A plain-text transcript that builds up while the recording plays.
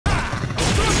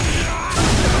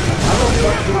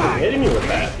fuck dude hitting me with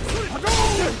that?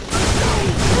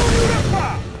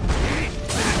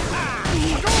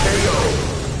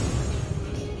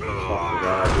 Oh my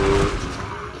god, dude.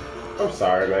 I'm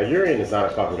sorry, man. Urian is not a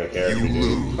fucking good character,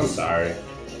 dude. I'm sorry.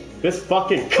 This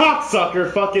fucking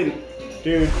cocksucker fucking...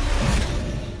 Dude.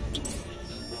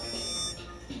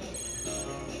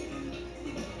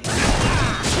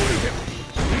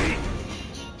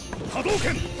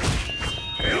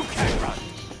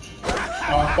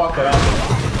 Oh, I fucked it up.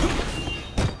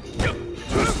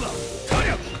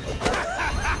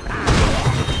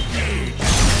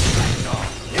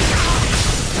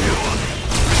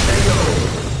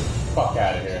 Fuck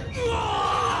out of here.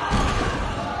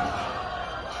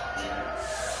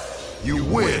 You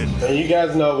win. And you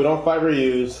guys know we don't fight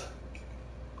Ryus.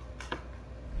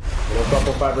 We don't fuck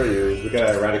with fight Ryus. We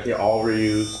gotta eradicate all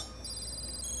Ryus.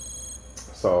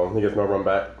 So he gets no run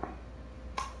back.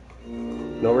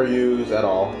 No Ryus at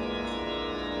all.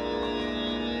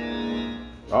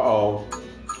 Uh-oh.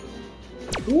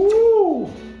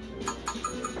 Woo!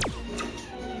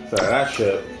 So that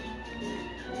shit.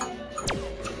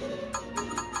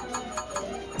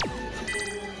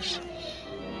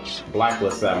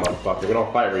 Blacklist that motherfucker. We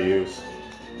don't fight Ryus.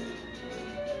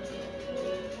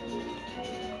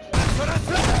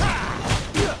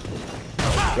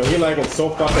 Yo, he lagging so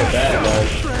fucking bad, man.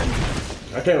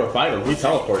 I can't even fight him. He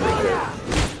teleported me here.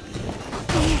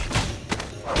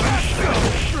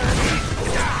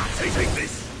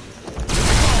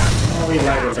 Oh, he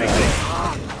lagging bad.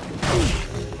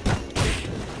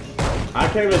 I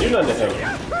can't even do nothing to him.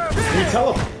 He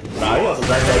teleported. Nah, he wants some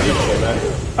back shit, man.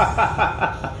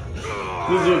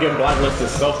 This dude getting blacklisted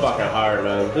so fucking hard,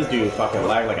 man. This dude fucking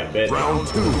lag like a bitch. Round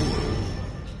 2.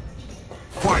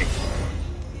 Fight.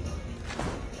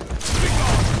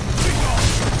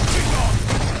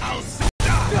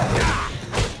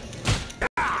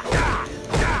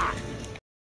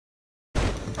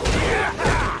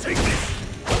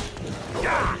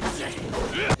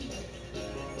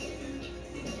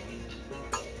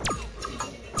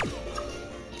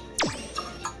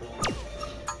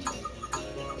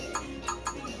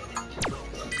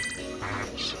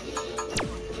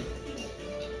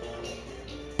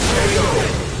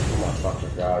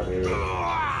 God, dude.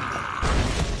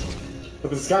 But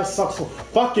this guy sucks so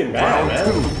fucking bad,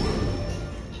 man.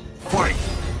 Fight.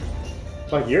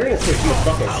 Like, Urian takes too much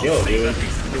fucking skill, dude.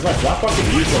 He's like, why fucking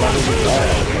use him? I don't use all.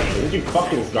 This dude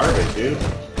fucking is garbage, dude.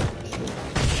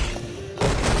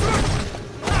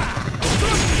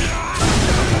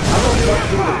 How the fuck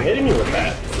dude is hitting me with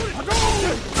that?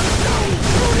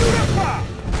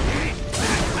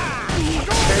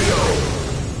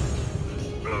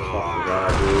 Oh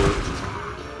god, dude.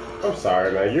 I'm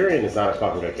sorry, man. Urian is not a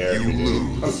fucking good character,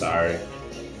 dude. I'm sorry.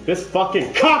 This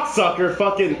fucking cocksucker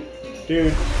fucking...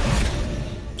 Dude.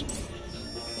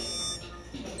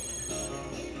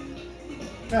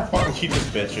 Yeah, fucking cheap this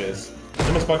bitch is.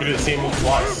 They must fucking do the same move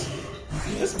twice.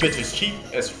 This bitch is cheap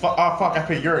as fuck. Oh, fuck, I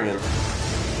picked Urian.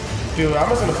 Dude, I'm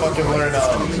just gonna fucking learn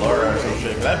Laura or some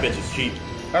shit, cause that bitch is cheap.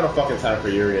 I don't fucking time for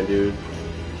Urian, dude.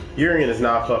 Urian is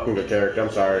not a fucking good character, I'm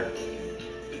sorry.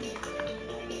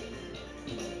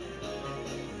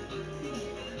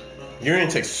 Urian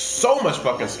takes so much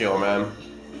fucking skill, man.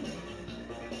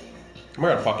 We're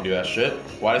gonna fucking do that shit.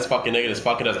 Why this fucking nigga just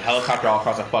fucking does a helicopter all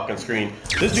across the fucking screen?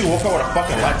 This dude woke up with a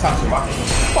fucking laptop to my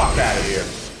fuck out of here.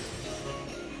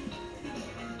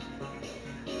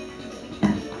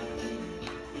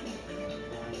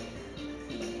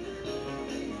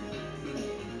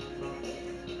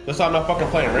 That's why I'm not fucking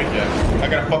playing ranked yet. I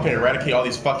gotta fucking eradicate all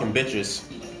these fucking bitches.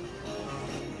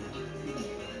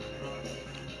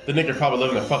 The nigga probably live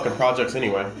in the fucking projects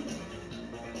anyway.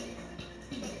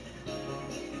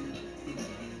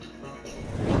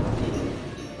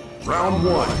 Round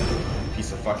 1.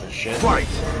 Piece of fucking shit. Fight.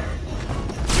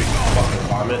 Fucking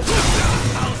vomit.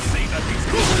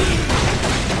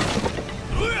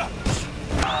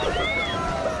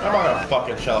 I'm not gonna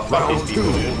fucking shell. Fuck these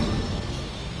people, dude.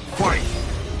 Fight.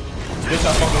 Bitch, I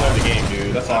fucking learned the game,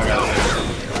 dude. That's all I gotta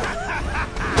say.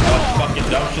 Fucking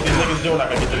dumb shit these niggas doing, I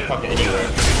can get them fucking anywhere.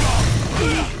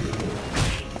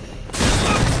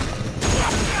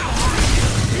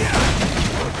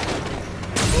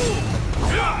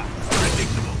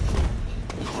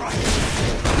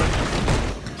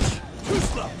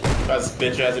 This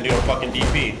bitch hasn't doing fucking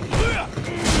DP.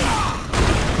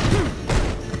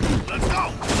 Let's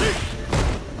go.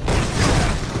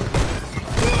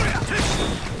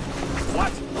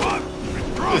 What?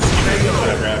 This crazy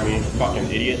trying to grab me, fucking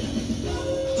idiot.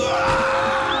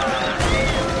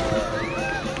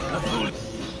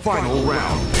 Final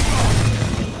round.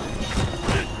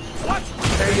 What?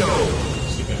 KO.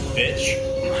 bitch.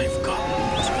 I've got.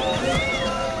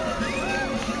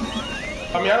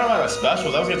 I mean, I don't have a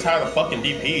special. I was getting tired of the fucking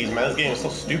DPs, man. This game is so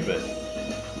stupid.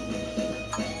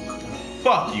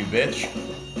 Fuck you, bitch.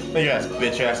 Look at that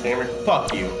bitch ass gamer.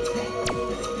 Fuck you.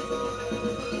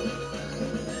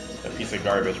 That piece of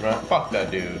garbage, man. Fuck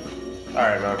that dude.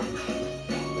 Alright, man.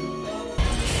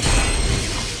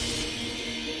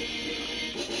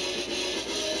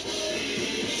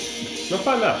 Don't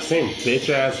find that same bitch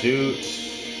ass dude.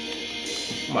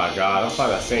 Oh my god, don't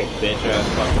find that same bitch ass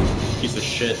fucking piece of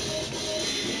shit.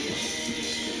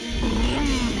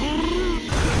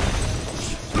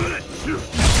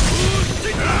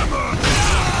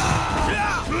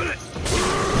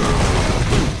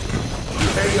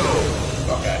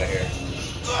 Fuck out of here.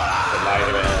 The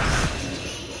lighter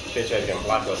ass. Bitch ass getting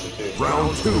blacklisted too.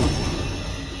 Round 2.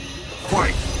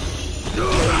 Fight.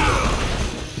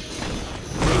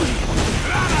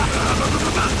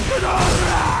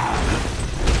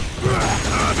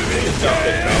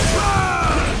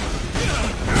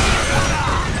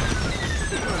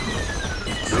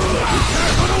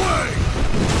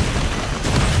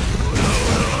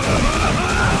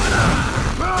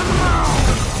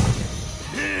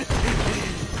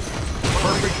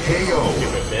 Perfect KO.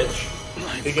 Stupid bitch.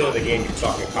 You get out of the game, you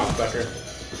fucking cocksucker.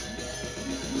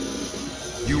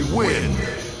 You win.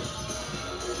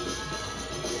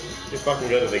 You fucking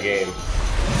good at the game.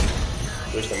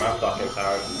 Wasting my fucking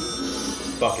time.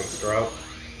 Fucking scrub.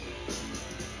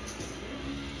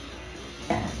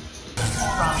 I'm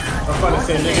find the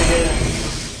same nigga again.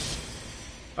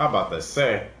 I was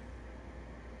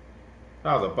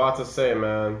about to say.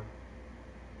 Man.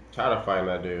 Try to find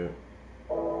that dude.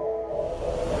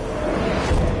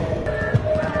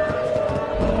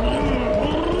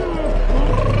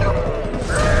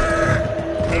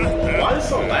 Why is it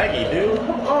so laggy, dude?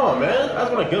 Come on, man.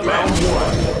 That's what a good match.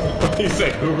 You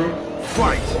said Guru?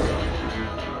 Fight.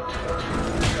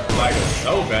 Like, it's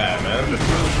so bad, man.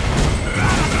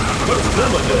 What's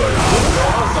Kuma doing?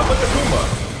 Look at Kuma.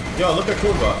 Yo, look at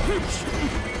Kuma.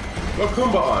 What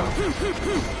Kumba on?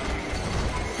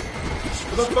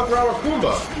 What the fuck wrong with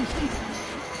Kumba?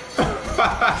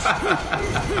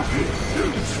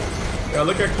 Yo,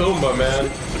 look at Kumba, man.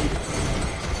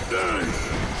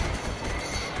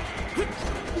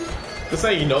 This how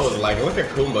you know it's like, look at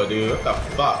Kumba, dude. What the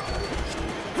fuck?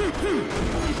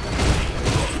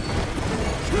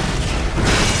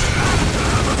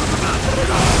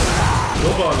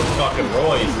 Kumba on the fucking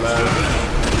roids, man.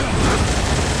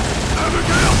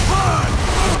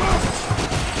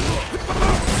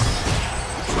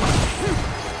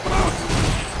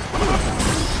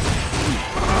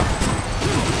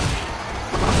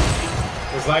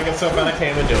 It's like it's so bad I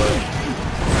can't even do it.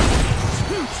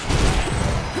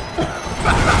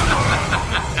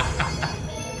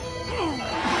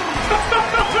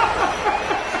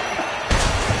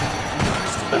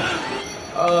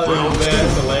 Oh man,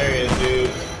 that's hilarious, dude.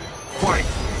 Fight.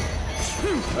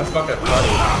 That's fucking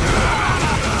funny.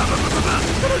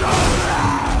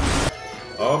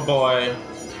 Oh boy.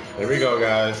 Here we go,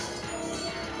 guys.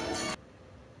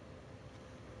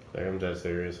 Like, I'm dead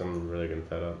serious. I'm really getting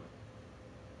fed up.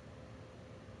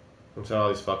 I'm telling all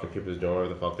these fucking people doing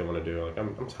whatever the fuck they want to do. Like,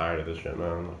 I'm tired of this shit,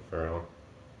 man. Like, for real.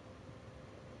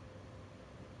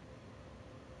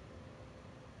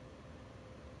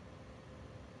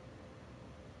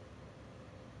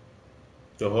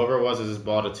 So whoever it was that just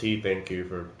bought a tea, thank you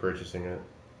for purchasing it.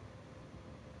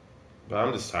 But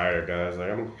I'm just tired, guys.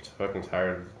 Like, I'm fucking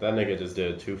tired. That nigga just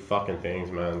did 2 fucking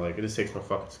things, man. Like, it just takes no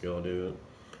fucking skill, dude.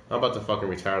 I'm about to fucking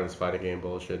retire this fighting game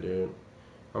bullshit, dude.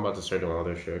 I'm about to start doing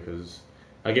other shit, because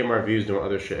I get more views doing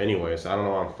other shit anyway, so I don't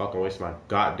know why I'm fucking wasting my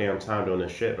goddamn time doing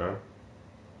this shit, man.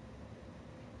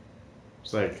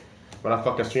 It's like, when I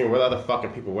fucking stream, where are the other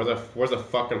fucking people? Where's the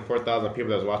fucking 4,000 people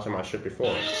that was watching my shit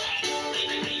before?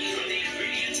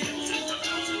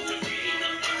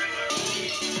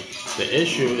 The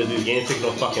issue is these games take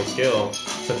no fucking skill,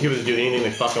 so people just do anything they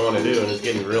fucking want to do, and it's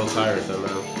getting real tiresome,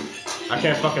 man. I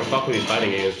can't fucking fuck with these fighting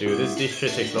games, dude. This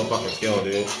shit takes no fucking skill,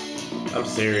 dude. I'm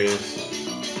serious.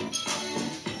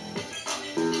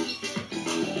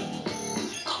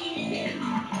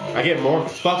 I get more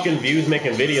fucking views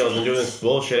making videos than doing this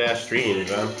bullshit ass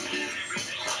streams, man.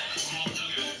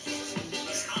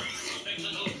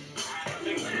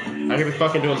 I could be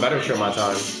fucking doing better shit with my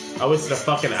time. I wasted a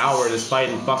fucking hour just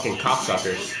fighting fucking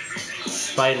cocksuckers.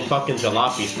 Fighting fucking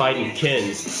jalopies, fighting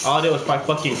kins. All I did was fight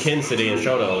fucking kins today and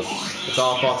Shotos. It's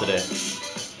all I fought today.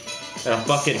 And a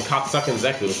fucking cocksucking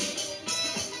Zeku.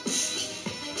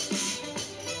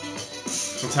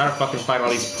 I'm tired of fucking fighting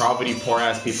all these poverty poor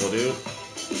ass people, dude.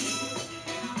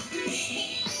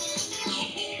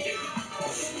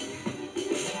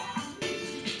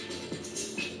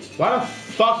 Why the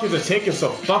fuck is it taking so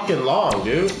fucking long,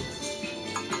 dude?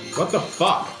 What the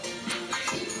fuck?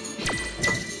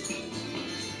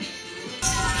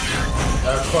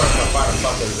 And of course, I'm fighting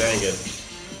fucking Zangin.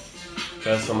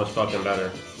 That's so much fucking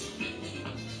better.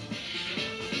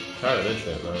 Tired of this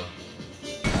shit, man.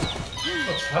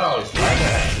 How do always lag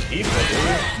at people,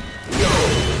 dude?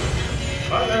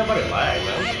 Why does everybody lag,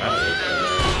 man? I'm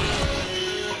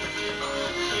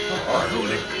tired of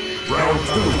this shit. Round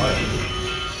 2.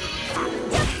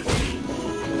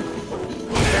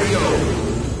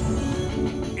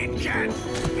 It can't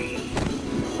be.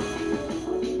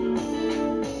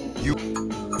 You.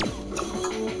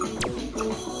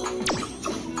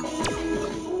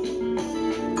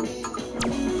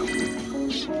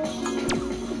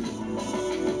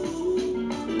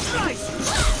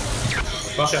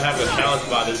 Fucking having a challenge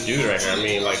by this dude right here. I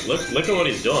mean, like, look at what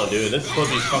he's doing, dude. This is supposed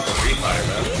to be fucking Free Fire,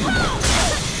 man.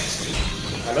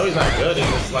 I know he's not good. It's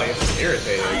just like it's just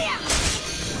irritating.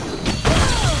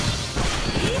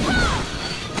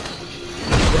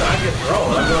 When I get thrown,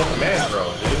 I'm going command throw,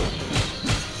 dude.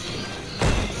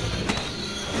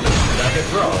 When I get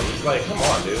thrown, it's like, come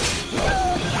on, dude.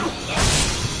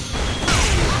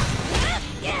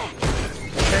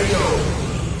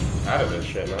 Out of this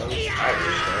shit, man. I'm just tired of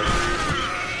this, man.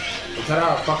 I'm tired of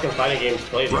how fucking fighting games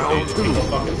play these days. There's no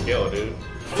fucking skill, dude.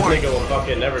 This nigga will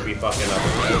fucking never be fucking up,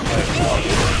 man. Like, come on,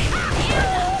 dude.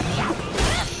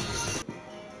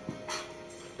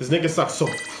 This nigga sucks so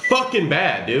fucking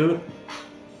bad, dude.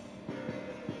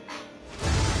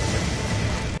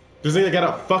 This nigga got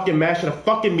a fucking mash and a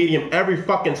fucking medium every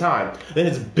fucking time. Then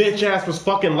his bitch ass was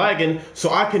fucking lagging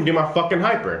so I can do my fucking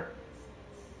hyper.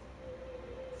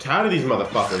 Tired of these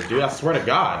motherfuckers, dude. I swear to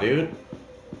God, dude.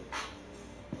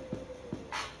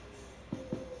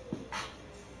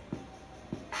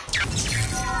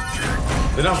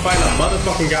 Then I'm fighting a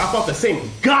motherfucking guy. I fought the same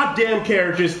goddamn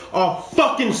characters all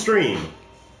fucking stream.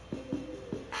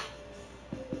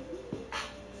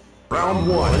 Round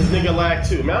 1. This nigga lag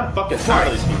too. Man, I'm fucking tired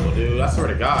of these people, dude. I swear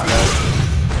to God, man.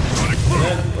 And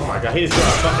then, oh my God, he's doing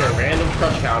a fucking random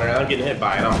crush counter and I'm getting hit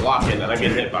by it. I'm blocking and I'm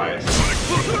getting hit by it.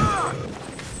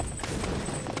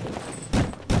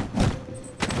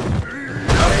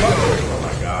 Oh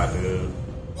my God, dude.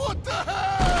 What the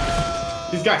hell?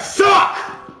 These guys suck!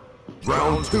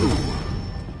 Round 2.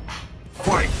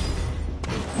 Fight.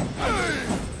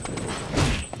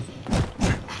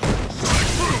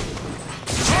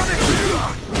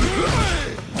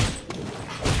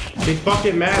 They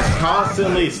fucking mash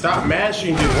constantly. Stop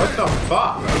mashing, dude. What the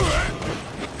fuck?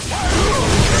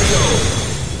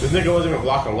 This nigga wasn't even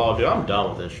blocking low, dude. I'm done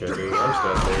with this shit, dude. I'm just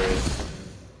gonna serious.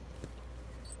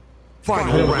 Final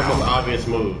What's the round. most obvious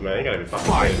move, man? You gotta be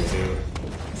fucking kidding me, dude.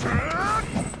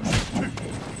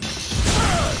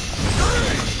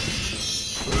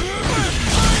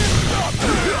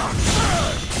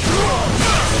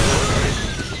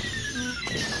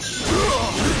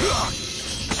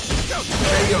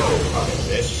 Fucking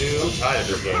bitch, dude. I'm tired of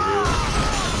this game, dude.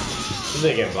 This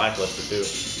nigga getting blacklisted, too. I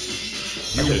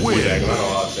should've win. do that, 'cause I know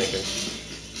what I was thinking.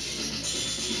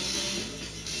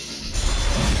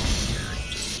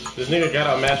 This nigga got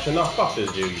a mash on. No, fuck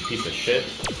this dude, you piece of shit.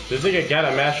 This nigga got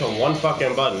a mash on one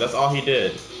fucking button. That's all he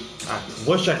did. I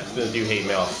wish I could send this dude hate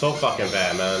mail so fucking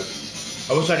bad, man.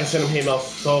 I wish I could send him hate mail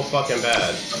so fucking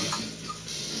bad.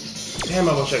 Damn,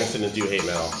 I wish I could send this dude hate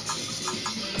mail.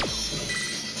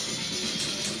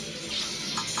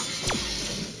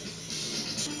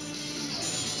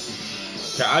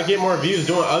 I get more views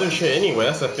doing other shit anyway.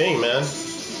 That's the thing, man.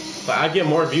 Like, I get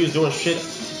more views doing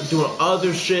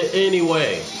other shit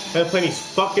anyway. I'm playing these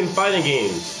fucking fighting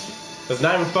games. That's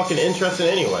not even fucking interesting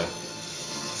anyway.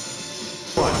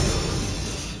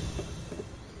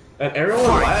 And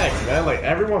everyone lags, man. Like,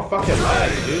 everyone fucking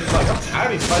lags, dude. Like, I'm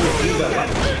tired of these fighting games that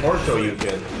like torso you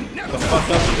can. The fuck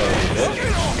up you go, bitch.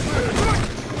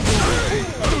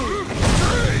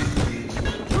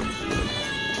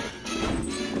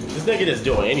 This nigga just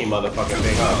doing any motherfucking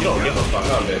thing, huh? You don't give a fuck,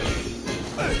 huh, bitch?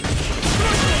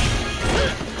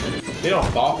 They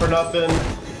don't fall for nothing.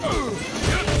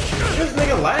 This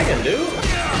nigga lagging, dude.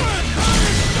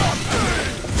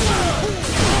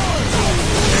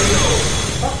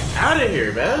 Fuck out of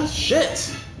here, man.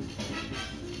 Shit.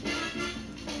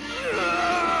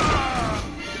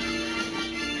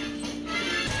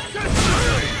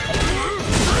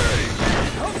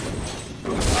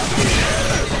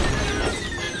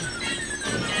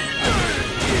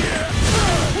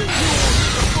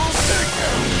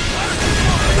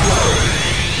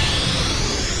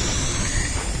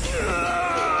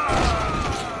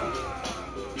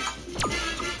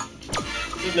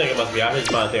 This nigga must be out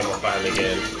his mind thinking I'm gonna fight him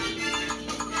again.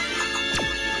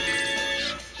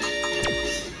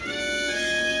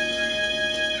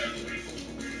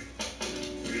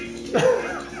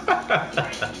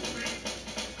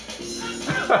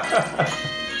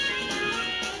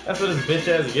 That's what this bitch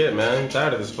ass get, man. I'm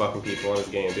tired of this fucking people in this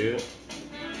game, dude.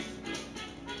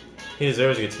 He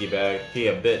deserves to get teabagged. He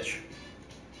a bitch.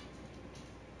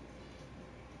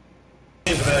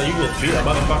 Man, you can beat a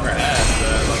motherfucker ass,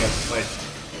 man. Like,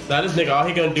 now this nigga, all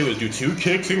he gonna do is do 2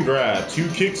 kicks and grab, 2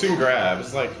 kicks and grab.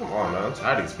 It's like, come on, man. I'm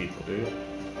tired of these people, dude.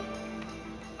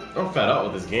 I'm fed up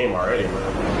with this game already,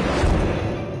 man.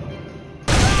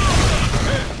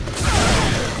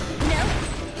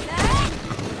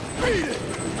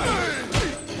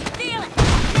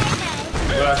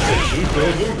 I said shoot,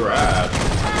 throws, and grab.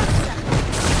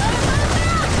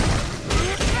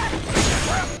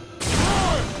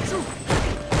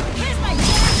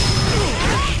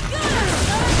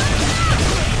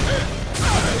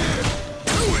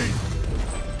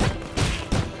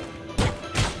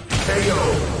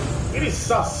 It is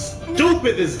so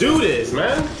stupid this dude is,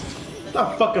 man. I'm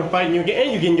not fucking fighting you again,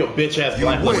 and you're getting your bitch ass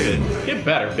blacklisted. Get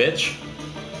better, bitch.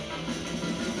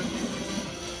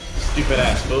 Stupid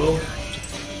ass fool.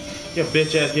 Your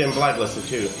bitch ass getting blacklisted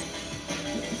too.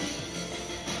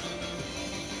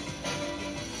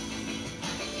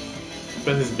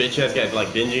 But his bitch ass got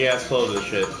like dingy ass clothes and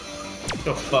shit. Get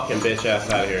your fucking bitch ass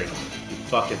out of here. You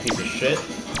fucking piece of shit.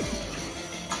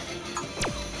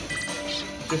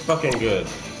 You're fucking good.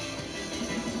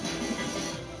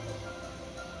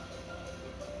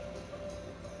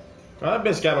 Well, that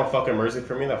bitch got no fucking mercy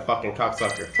for me, that fucking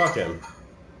cocksucker. Fuck him.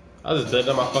 I just did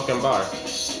on my fucking bar.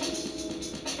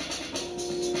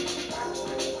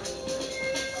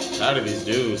 Tired of these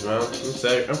dudes, man.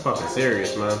 I'm fucking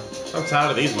serious, man. I'm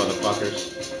tired of these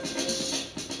motherfuckers.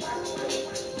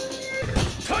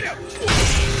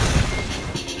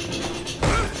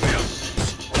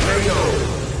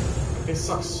 It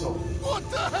sucks so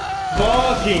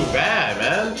fucking bad,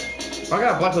 man. I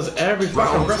gotta blacklist every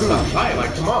fucking person I fight.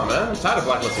 Like, come on, man. I'm tired of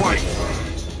blacklisting people.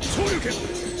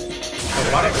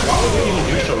 Like, why would we even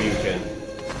do Shoryuken?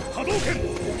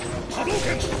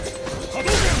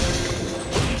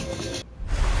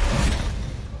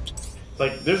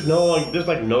 Like, there's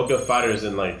like no good fighters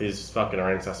in like these fucking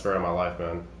ranks, I swear on my life,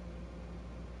 man.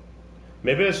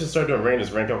 Maybe I should start doing rank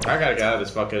up. I gotta get out of this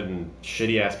fucking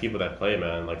shitty ass people that play,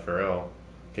 man. Like, for real.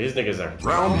 These niggas are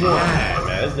Round bad,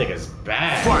 man. This nigga's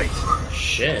bad. Fight.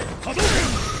 Shit.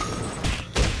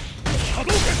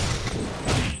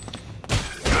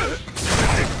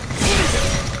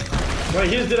 Like,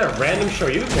 he just did a random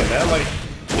Shoryuken, man. Like,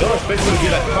 you don't expect him to be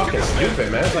that fucking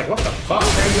stupid, man. It's like, what the fuck?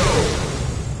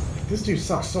 This dude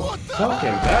sucks so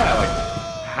fucking bad. Like,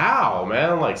 how,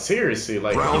 man? Like, seriously,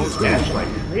 like, he's just mashing like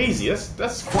crazy.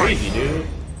 That's crazy, dude.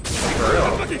 For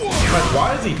real. Like,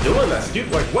 why is he doing that,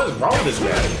 stupid? Like, what is wrong with this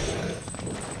man?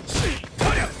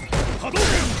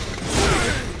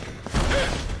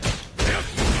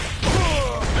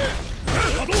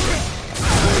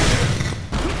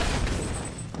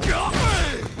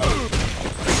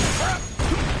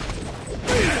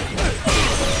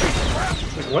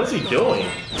 Like, what is he doing?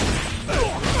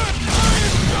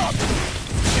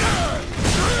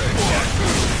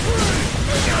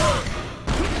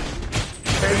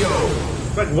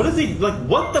 Like, what is he, like,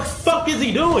 what the fuck is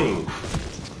he doing?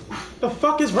 The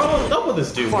fuck is wrong up with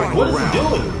this dude? Like, what is he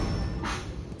doing?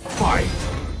 Fight.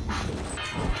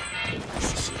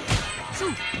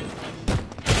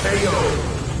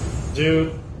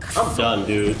 Dude, I'm done,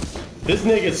 dude. This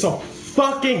nigga is so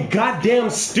fucking goddamn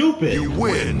stupid. You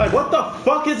win. Like, what the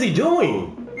fuck is he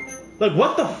doing? Like,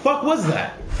 what the fuck was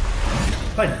that?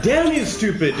 Like, damn you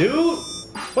stupid, dude.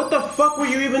 What the fuck were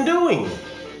you even doing?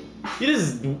 You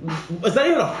just, is that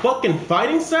even a fucking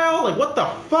fighting style? Like, what the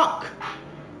fuck?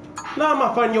 Nah, I'm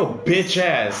not fighting your bitch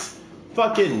ass.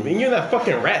 Fucking, and you're in that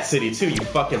fucking rat city too, you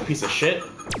fucking piece of shit.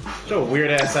 Get your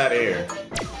weird ass out of here.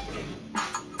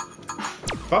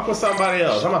 Fuck with somebody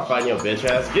else. I'm not fighting your bitch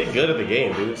ass. Get good at the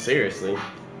game, dude. Seriously.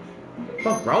 What the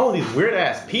fuck wrong with these weird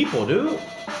ass people, dude?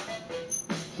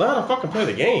 Learn how to fucking play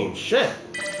the game. Shit.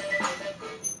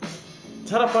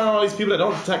 It's how to find all these people that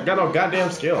don't got no goddamn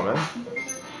skill, man.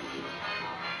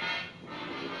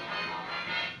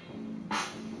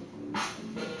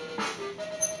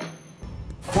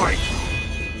 Fight.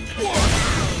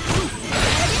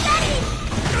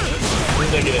 This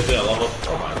nigga is at a level.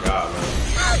 Oh my god, man.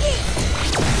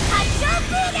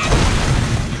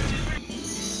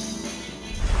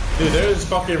 Dude, there's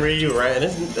fucking Ryu, right? And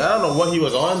this, I don't know what he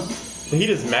was on, but he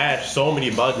just mashed so many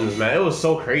buttons, man. It was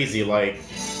so crazy. Like,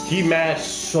 he mashed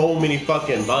so many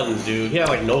fucking buttons, dude. He had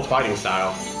like no fighting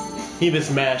style. He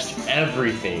just mashed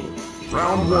everything.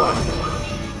 Round one.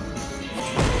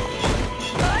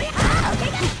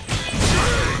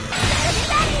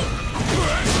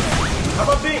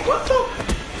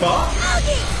 fuck?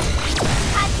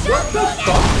 What the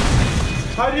fuck?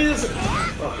 How did this?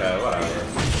 Okay, whatever.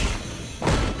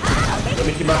 Let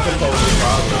me keep my composure,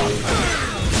 probably.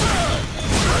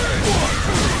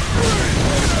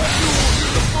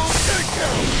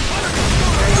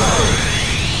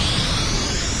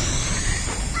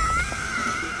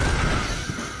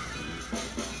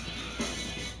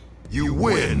 You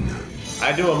win.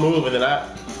 I do a move and then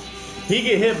he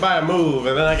get hit by a move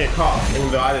and then I get caught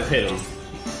even though I just hit him.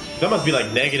 That must be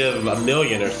like negative a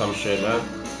million or some shit, man.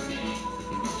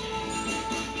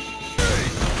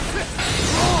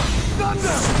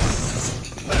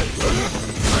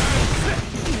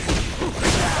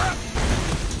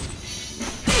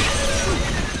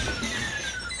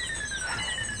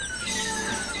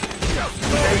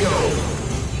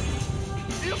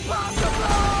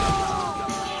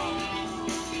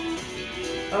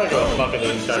 I don't give a fuck if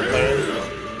they start playing.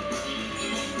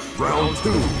 Round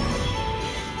 2.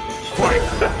 Fight.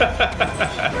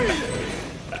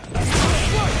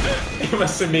 He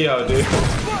must see me out, dude.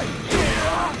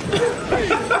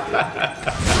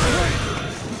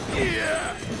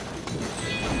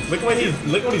 Look what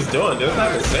he's doing, dude. It's not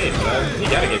even safe, man. He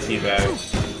gotta get teabagged.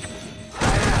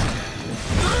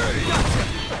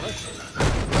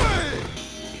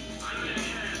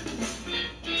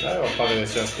 I don't fuck it,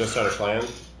 it's just started playing.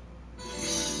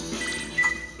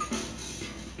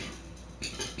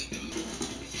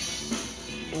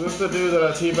 Is this the dude that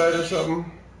I teabagged or something?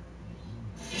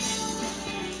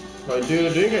 Like,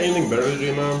 dude, do you got anything better to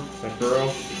do, man? Like, for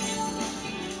real?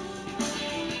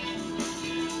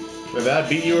 Did that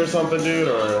beat you or something, dude?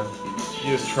 Or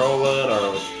you just trolling?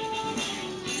 Or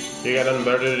you got nothing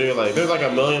better to do? Like, there's like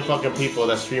a million fucking people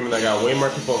that streaming that got way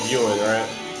more people viewing, right?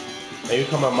 And you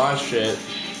come on my shit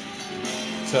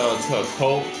to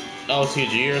quote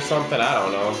LTG or something? I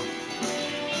don't know.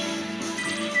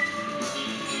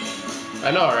 I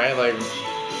know, right? Like,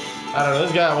 I don't know.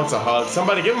 This guy wants a hug.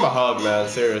 Somebody give him a hug, man.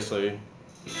 Seriously.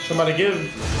 Somebody give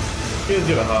this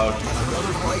dude a hug.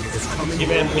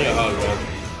 Give Anthony a hug, man.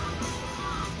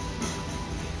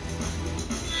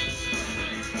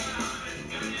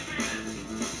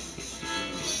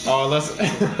 Oh,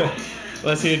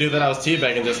 let's hear you do that. I was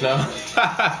teabagging just now.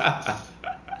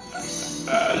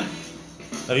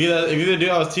 If you the dude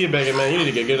I was teabagging, man, you need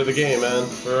to get good at the game, man.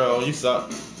 For real, you suck.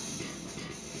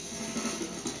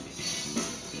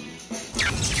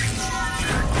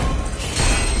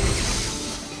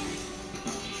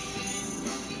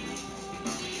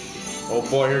 Oh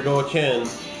boy, here go again.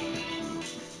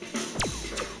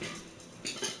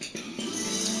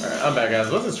 Alright, I'm back, guys.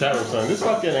 What's this chat room saying? This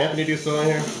fucking Anthony dude still in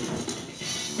here?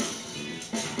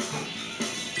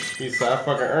 He said, I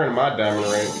fucking earned my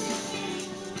diamond ring.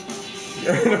 You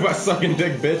earned it by sucking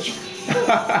dick, bitch.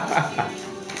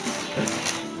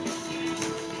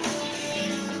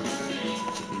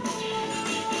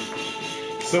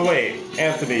 So wait,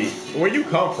 Anthony, where you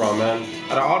come from, man?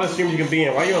 Out of all the streams you can be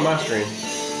in, why you on my stream?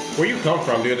 Where you come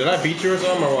from, dude? Did I beat you or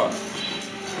something, or what?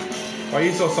 Why are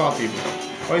you so salty?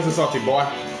 Why are you so salty, boy?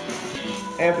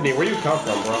 Anthony, where you come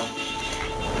from, bro?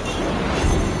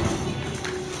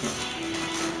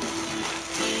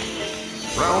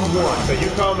 Round 1. So you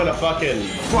come in a fucking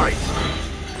Fight.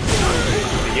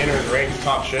 beginner's rank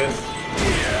top shit?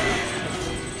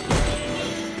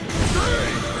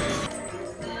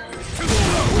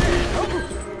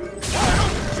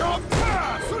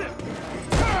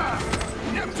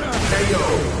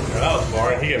 That was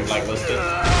boring. He getting blacklisted.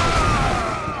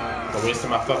 I'm wasting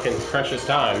my fucking precious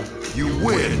time. You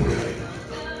win.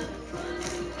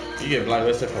 You get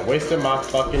blacklisted for wasting my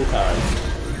fucking time.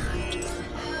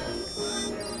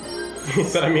 He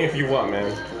said, I mean, if you want,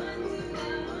 man.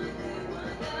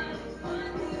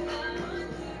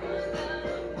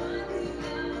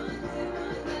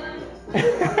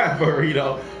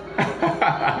 Burrito.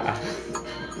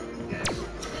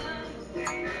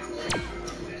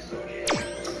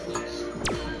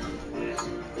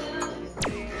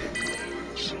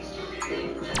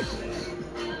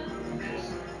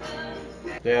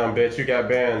 Damn, bitch, you got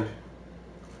banned.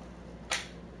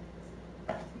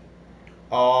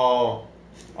 Oh,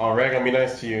 Reg gonna be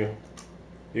nice to you.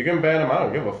 You can ban him, I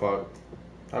don't give a fuck.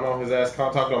 I know his ass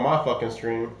can't talk on my fucking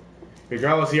stream.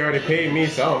 Regardless, he already paid me,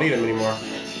 so I don't need him anymore.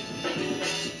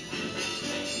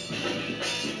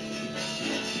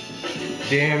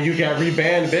 Damn, you got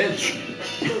rebanned, bitch.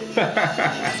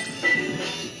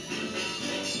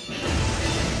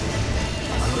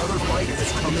 Another fight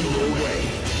is coming your way.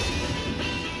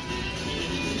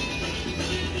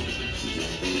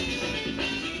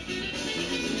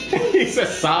 He said,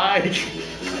 psych.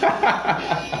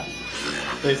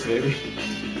 Thanks, baby.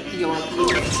 Your blue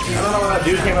I don't know why that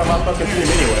dude came on my fucking stream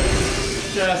anyway.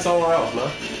 Yeah, somewhere else,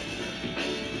 man.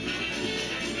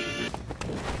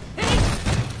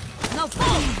 no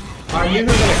fool. I knew he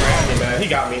was gonna grab me, man. He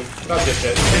got me. That was good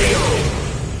shit.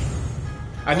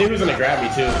 I knew he was gonna grab me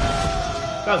too.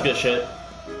 That was good shit.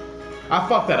 I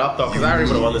fucked that up though, because I already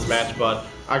would have won this match, but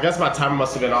I guess my timer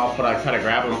must have been off, but I kind of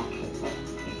grabbed him.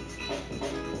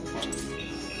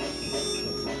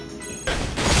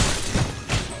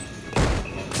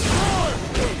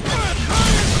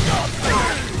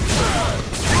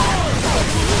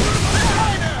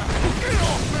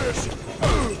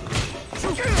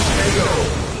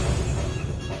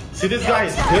 See, this guy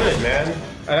is good, man.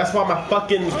 And that's why my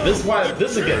fucking this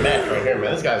is a good match right here,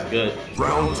 man. This guy's good.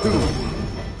 Round 2.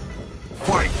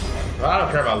 Fight. I don't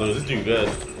care if I lose. This dude good.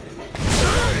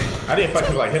 I didn't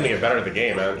fucking like him to get better at the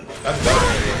game, man. That's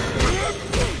better.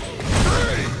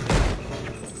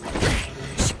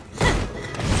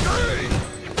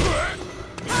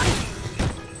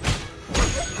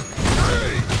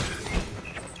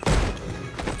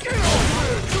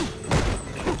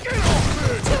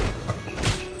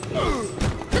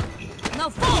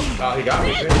 Oh, he got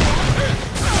me too.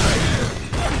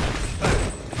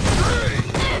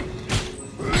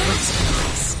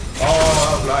 Oh,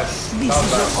 that was nice. That was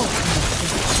nice.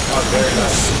 That was very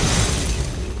nice.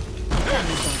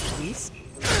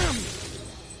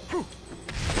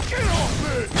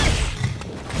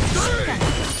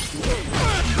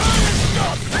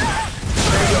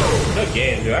 Good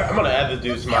game, dude. I'm gonna add this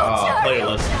dude to my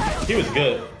playlist. He was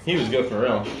good. He was good for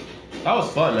real. That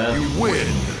was fun, man. You win.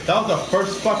 That was the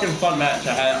first fucking fun match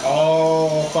I had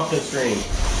all fucking stream.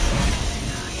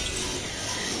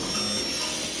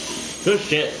 Good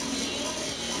shit.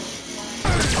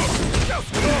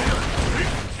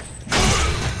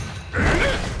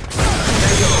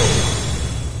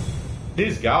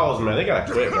 These gals, man, they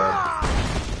gotta quit, man.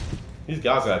 These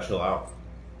gals gotta chill out.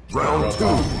 Round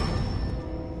 2.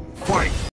 Fight.